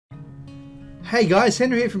Hey guys,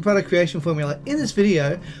 Henry here from Product Creation Formula. In this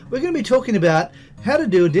video, we're going to be talking about how to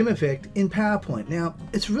do a dim effect in PowerPoint. Now,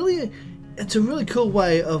 it's a really cool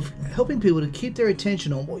way of helping people to keep their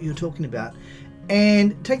attention on what you're talking about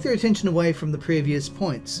and take their attention away from the previous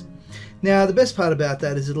points. Now, the best part about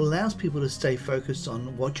that is it allows people to stay focused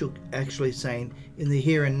on what you're actually saying in the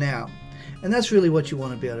here and now. And that's really what you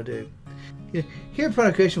want to be able to do. Here at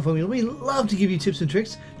Product Creation Formula, we love to give you tips and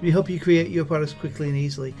tricks to help you create your products quickly and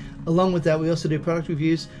easily. Along with that, we also do product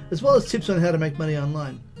reviews as well as tips on how to make money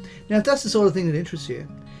online. Now, if that's the sort of thing that interests you,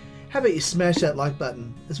 how about you smash that like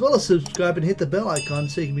button as well as subscribe and hit the bell icon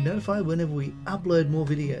so you can be notified whenever we upload more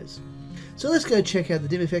videos. So let's go check out the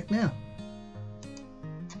dim effect now.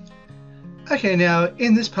 Okay, now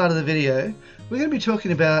in this part of the video, we're going to be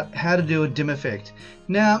talking about how to do a dim effect.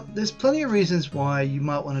 Now, there's plenty of reasons why you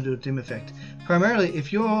might want to do a dim effect. Primarily,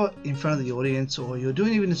 if you're in front of the audience or you're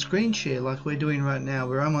doing even a screen share like we're doing right now,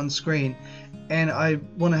 where I'm on screen and I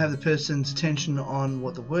want to have the person's attention on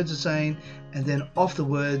what the words are saying and then off the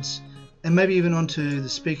words and maybe even onto the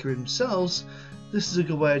speaker themselves, this is a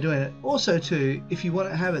good way of doing it. Also too, if you want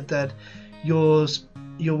to have it that you're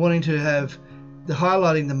wanting to have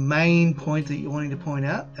highlighting the main point that you're wanting to point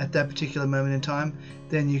out at that particular moment in time,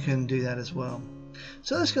 then you can do that as well.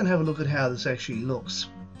 So let's go and have a look at how this actually looks.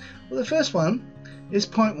 Well, the first one is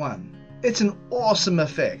point 1. It's an awesome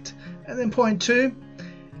effect. And then point 2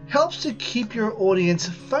 helps to keep your audience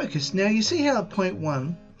focused. Now you see how point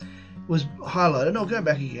 1 was highlighted. I'll go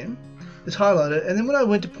back again. It's highlighted, and then when I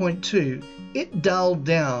went to point 2, it dulled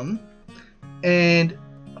down and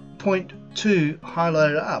point 2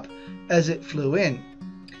 highlighted up as it flew in.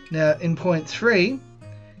 Now in point 3,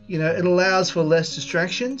 it allows for less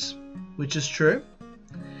distractions, which is true,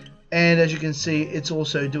 and as you can see, it's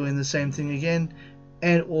also doing the same thing again.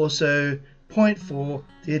 And also point 4,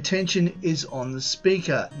 the attention is on the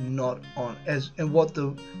speaker, not on and what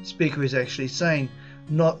the speaker is actually saying,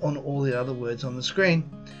 not on all the other words on the screen,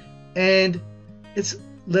 and it's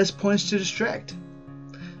less points to distract.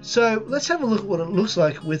 So let's have a look at what it looks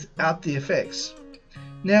like without the effects.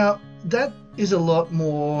 Now that is a lot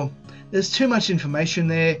more, there's too much information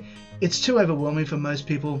there, it's too overwhelming for most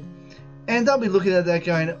people, and they'll be looking at that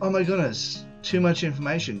going, oh my goodness, too much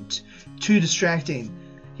information, too distracting.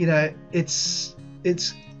 It's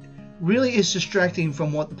really is distracting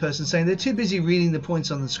from what the person's saying. They're too busy reading the points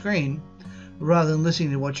on the screen rather than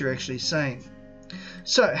listening to what you're actually saying.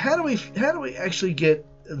 So how do we actually get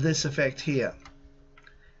this effect here?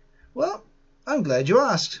 Well, I'm glad you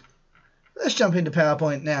asked. Let's jump into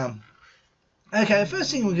PowerPoint now. Okay,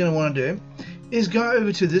 first thing we're going to want to do is go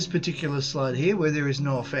over to this particular slide here where there is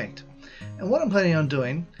no effect. And what I'm planning on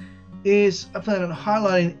doing is I plan on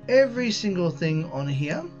highlighting every single thing on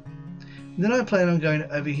here. And then I plan on going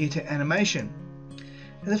over here to animation.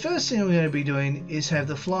 And the first thing I'm going to be doing is have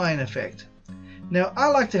the flying effect. Now I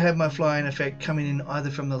like to have my flying effect coming in either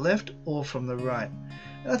from the left or from the right.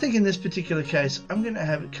 And I think in this particular case I'm going to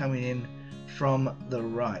have it coming in from the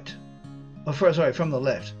right. From the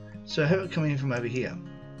left. So I have it coming in from over here.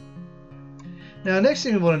 Now next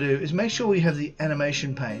thing we want to do is make sure we have the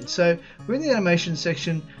animation pane. So we're in the animation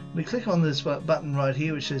section, we click on this button right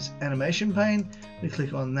here which says animation pane, we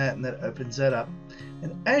click on that and that opens that up.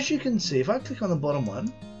 And as you can see, if I click on the bottom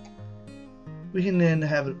one, we can then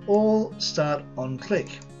have it all start on click.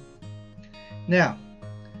 Now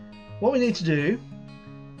what we need to do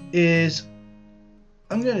is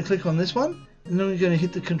I'm going to click on this one and then I'm going to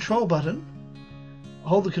hit the control button.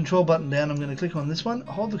 Hold the control button down, I'm going to click on this one,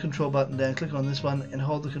 hold the control button down, click on this one, and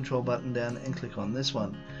hold the control button down and click on this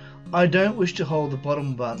one. I don't wish to hold the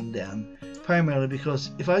bottom button down, primarily because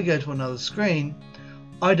if I go to another screen,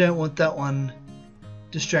 I don't want that one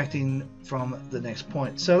distracting from the next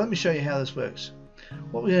point. So let me show you how this works.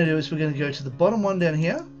 What we're going to do is we're going to go to the bottom one down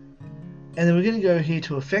here, and then we're going to go here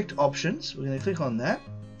to Effect Options, we're going to click on that,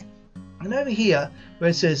 and over here where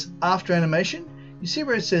it says After Animation, you see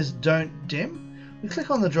where it says Don't Dim? We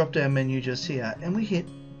click on the drop down menu just here and we can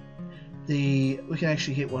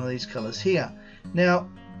actually hit one of these colors here. Now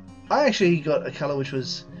I actually got a color which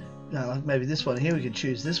was like maybe this one here. We could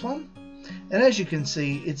choose this one, and as you can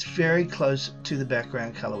see it's very close to the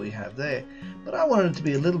background color we have there, but I wanted it to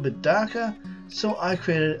be a little bit darker, so I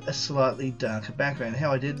created a slightly darker background.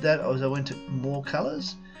 How I did that was I went to more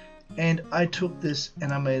colors and I took this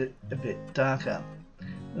and I made it a bit darker,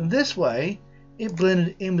 and this way it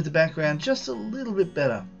blended in with the background just a little bit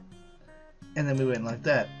better, and then we went like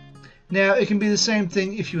that. Now it can be the same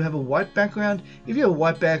thing if you have a white background. If you have a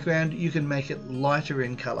white background, you can make it lighter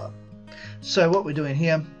in color. So what we're doing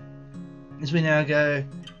here is we now go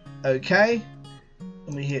OK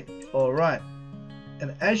and we hit alright,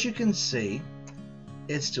 and as you can see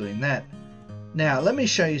it's doing that. Now let me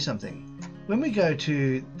show you something. When we go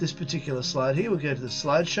to this particular slide here, we'll go to the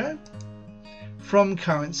slideshow, from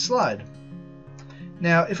current slide.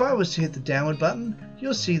 Now if I was to hit the downward button,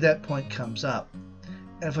 you'll see that point comes up.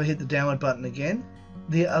 And if I hit the downward button again,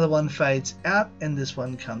 the other one fades out and this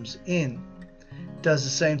one comes in. Does the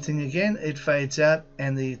same thing again, it fades out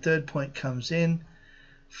and the third point comes in,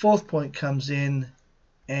 fourth point comes in,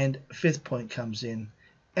 and fifth point comes in.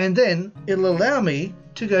 And then it'll allow me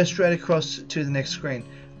to go straight across to the next screen.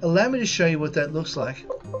 Allow me to show you what that looks like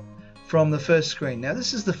from the first screen. Now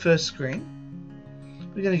this is the first screen.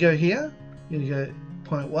 We're going to go here. We're going to go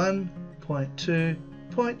point 1, point 2,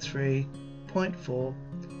 point 3, point 4,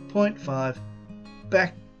 point 5,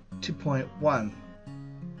 back to point 1.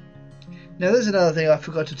 Now there's another thing I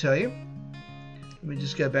forgot to tell you. Let me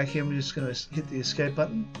just go back here. I'm just going to hit the escape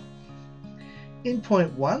button. In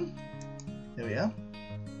point 1, there we are,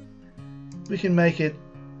 we can make it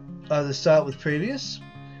either start with previous,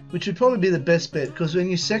 which would probably be the best bet, because when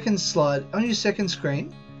your second slide, on your second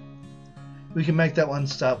screen, we can make that one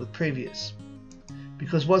start with previous.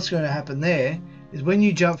 Because what's going to happen there is when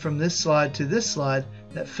you jump from this slide to this slide,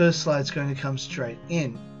 that first slide is going to come straight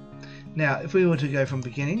in. Now if we were to go from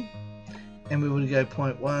beginning, and we were to go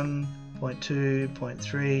point 1, point 2, point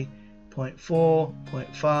 3, point 4,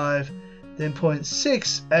 point 5, then point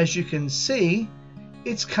 6, as you can see,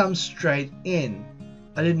 it's come straight in.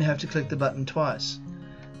 I didn't have to click the button twice.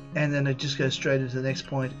 And then it just goes straight into the next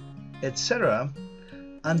point, etc.,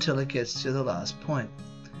 until it gets to the last point.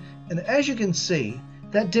 And as you can see,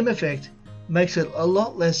 that dim effect makes it a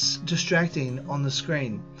lot less distracting on the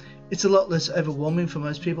screen. It's a lot less overwhelming for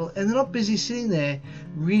most people, and they're not busy sitting there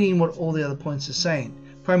reading what all the other points are saying,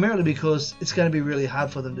 primarily because it's going to be really hard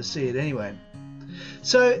for them to see it anyway.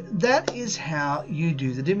 So that is how you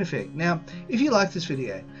do the dim effect. Now, if you like this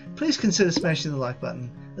video, please consider smashing the like button,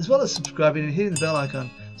 as well as subscribing and hitting the bell icon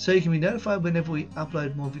so you can be notified whenever we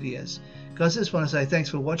upload more videos. Guys, I just want to say thanks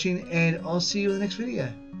for watching, and I'll see you in the next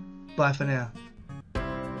video. Bye for now.